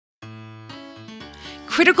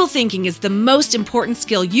Critical thinking is the most important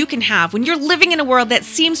skill you can have when you're living in a world that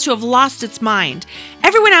seems to have lost its mind.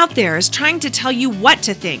 Everyone out there is trying to tell you what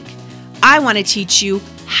to think. I want to teach you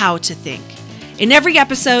how to think. In every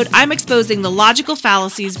episode, I'm exposing the logical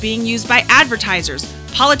fallacies being used by advertisers,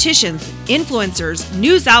 politicians, influencers,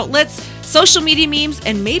 news outlets, social media memes,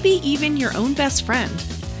 and maybe even your own best friend.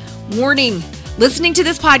 Warning, listening to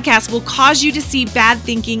this podcast will cause you to see bad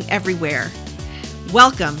thinking everywhere.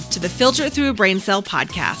 Welcome to the Filter It Through a Brain Cell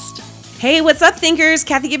podcast. Hey, what's up, thinkers?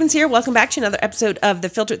 Kathy Gibbons here. Welcome back to another episode of the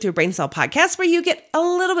Filter It Through a Brain Cell podcast, where you get a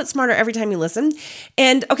little bit smarter every time you listen.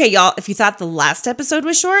 And okay, y'all, if you thought the last episode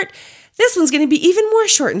was short, this one's going to be even more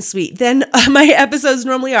short and sweet than my episodes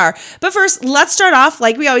normally are. But first, let's start off,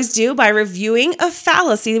 like we always do, by reviewing a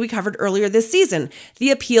fallacy that we covered earlier this season,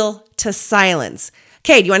 the appeal to silence.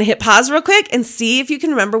 Okay, do you want to hit pause real quick and see if you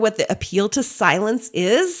can remember what the appeal to silence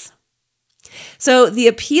is? So the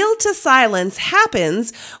appeal to silence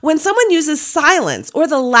happens when someone uses silence or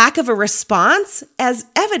the lack of a response as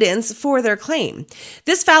evidence for their claim.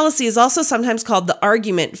 This fallacy is also sometimes called the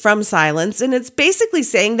argument from silence, and it's basically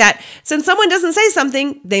saying that since someone doesn't say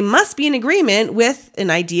something, they must be in agreement with an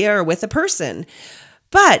idea or with a person.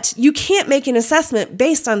 But you can't make an assessment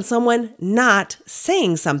based on someone not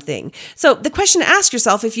saying something. So the question to ask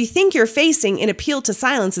yourself if you think you're facing an appeal to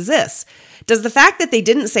silence is this: does the fact that they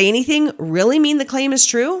didn't say anything really mean the claim is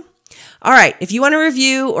true? All right, if you want to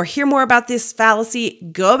review or hear more about this fallacy,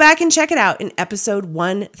 go back and check it out in episode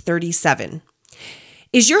 137.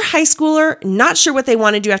 Is your high schooler not sure what they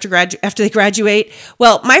want to do after they graduate?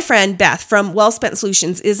 Well, my friend Beth from Well Spent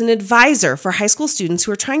Solutions is an advisor for high school students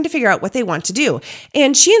who are trying to figure out what they want to do.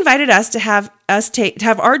 And she invited us to have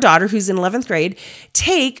our daughter, who's in 11th grade,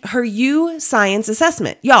 take her U Science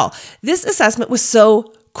assessment. Y'all, this assessment was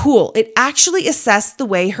so cool. It actually assessed the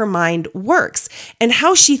way her mind works and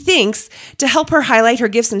how she thinks to help her highlight her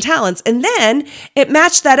gifts and talents. And then it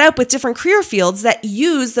matched that up with different career fields that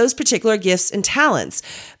use those particular gifts and talents.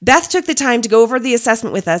 Beth took the time to go over the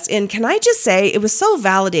assessment with us. And can I just say, it was so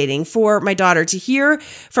validating for my daughter to hear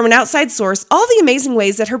from an outside source all the amazing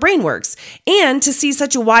ways that her brain works and to see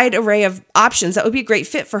such a wide array of options that would be a great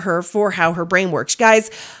fit for her for how her brain works. Guys,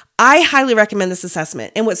 I highly recommend this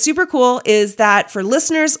assessment. And what's super cool is that for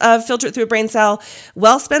listeners of Filter It Through a Brain Cell,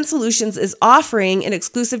 Well Spent Solutions is offering an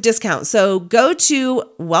exclusive discount. So go to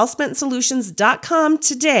wellspentsolutions.com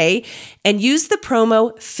today and use the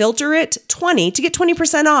promo FilterIt20 to get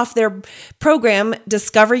 20% off their program,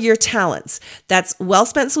 Discover Your Talents. That's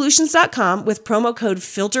wellspentsolutions.com with promo code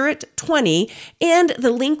FilterIt20, and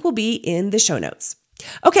the link will be in the show notes.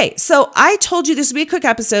 Okay, so I told you this would be a quick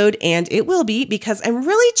episode, and it will be, because I'm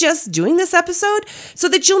really just doing this episode so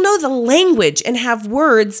that you'll know the language and have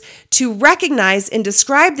words to recognize and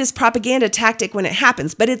describe this propaganda tactic when it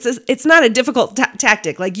happens. But it's not a difficult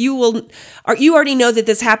tactic. Like you already know that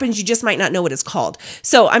this happens. You just might not know what it's called.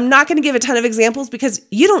 So I'm not going to give a ton of examples because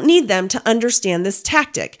you don't need them to understand this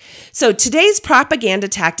tactic. So today's propaganda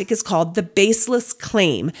tactic is called the baseless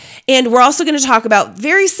claim. And we're also going to talk about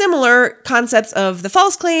very similar concepts of the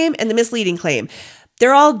false claim and the misleading claim.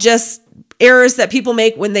 They're all just errors that people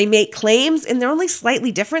make when they make claims, and they're only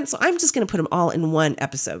slightly different. So I'm just going to put them all in one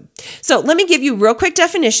episode. So let me give you real quick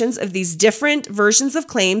definitions of these different versions of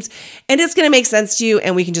claims, and it's going to make sense to you,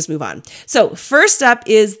 and we can just move on. So first up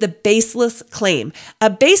is the baseless claim. A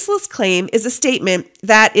baseless claim is a statement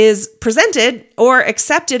that is presented or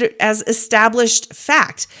accepted as established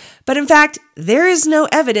fact. But in fact, there is no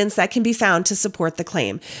evidence that can be found to support the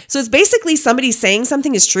claim. So it's basically somebody saying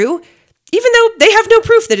something is true, even though they have no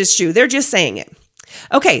proof that it's true. They're just saying it.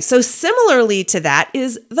 Okay, so similarly to that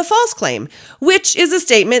is the false claim, which is a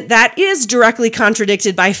statement that is directly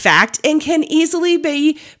contradicted by fact and can easily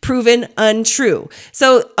be proven untrue.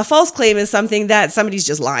 So a false claim is something that somebody's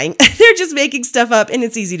just lying. They're just making stuff up, and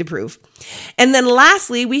it's easy to prove. And then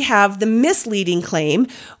lastly, we have the misleading claim,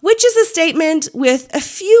 which is a statement with a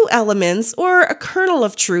few elements or a kernel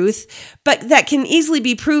of truth, but that can easily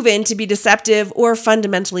be proven to be deceptive or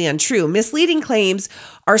fundamentally untrue. Misleading claims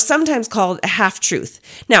are sometimes called a half-truth.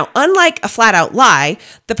 Now, unlike a flat-out lie,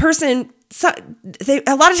 a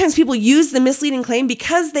lot of times people use the misleading claim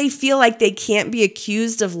because they feel like they can't be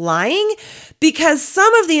accused of lying because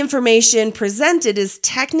some of the information presented is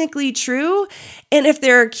technically true. And if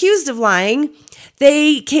they're accused of lying,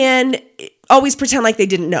 they can always pretend like they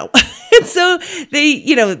didn't know. And so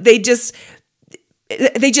they just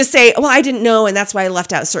say, well, I didn't know, and that's why I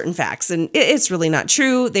left out certain facts. And it's really not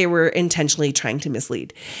true. They were intentionally trying to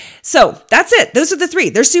mislead. So that's it. Those are the three.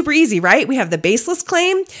 They're super easy, right? We have the baseless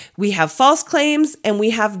claim, we have false claims, and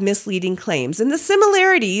we have misleading claims. And the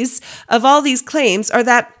similarities of all these claims are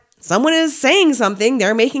that Someone is saying something,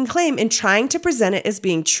 they're making a claim and trying to present it as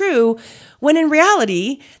being true, when in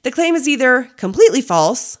reality, the claim is either completely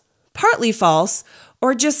false, partly false,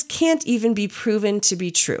 or just can't even be proven to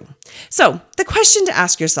be true. So, the question to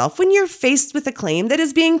ask yourself when you're faced with a claim that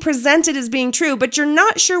is being presented as being true, but you're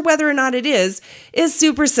not sure whether or not it is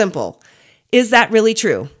super simple. Is that really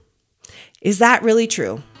true? Is that really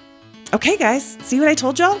true? Okay, guys, see what I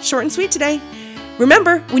told y'all? Short and sweet today.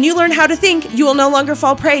 Remember, when you learn how to think, you will no longer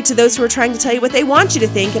fall prey to those who are trying to tell you what they want you to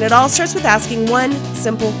think, and it all starts with asking one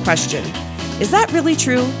simple question. Is that really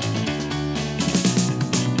true?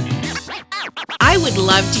 I would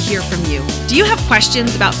love to hear from you. Do you have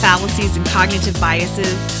questions about fallacies and cognitive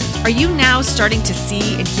biases? Are you now starting to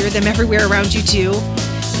see and hear them everywhere around you too?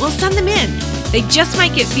 Well, send them in. They just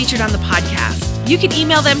might get featured on the podcast. You can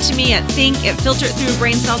email them to me at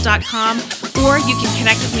think@filteritthroughbraincell.com, or you can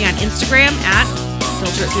connect with me on Instagram at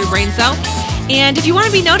filteritthroughbraincell. And if you want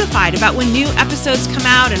to be notified about when new episodes come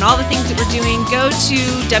out and all the things that we're doing, go to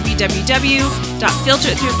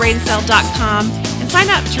www.filteritthroughbraincell.com and sign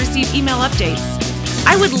up to receive email updates.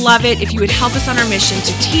 I would love it if you would help us on our mission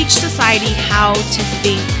to teach society how to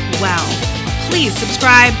think well. Please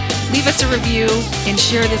subscribe, leave us a review, and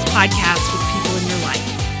share this podcast with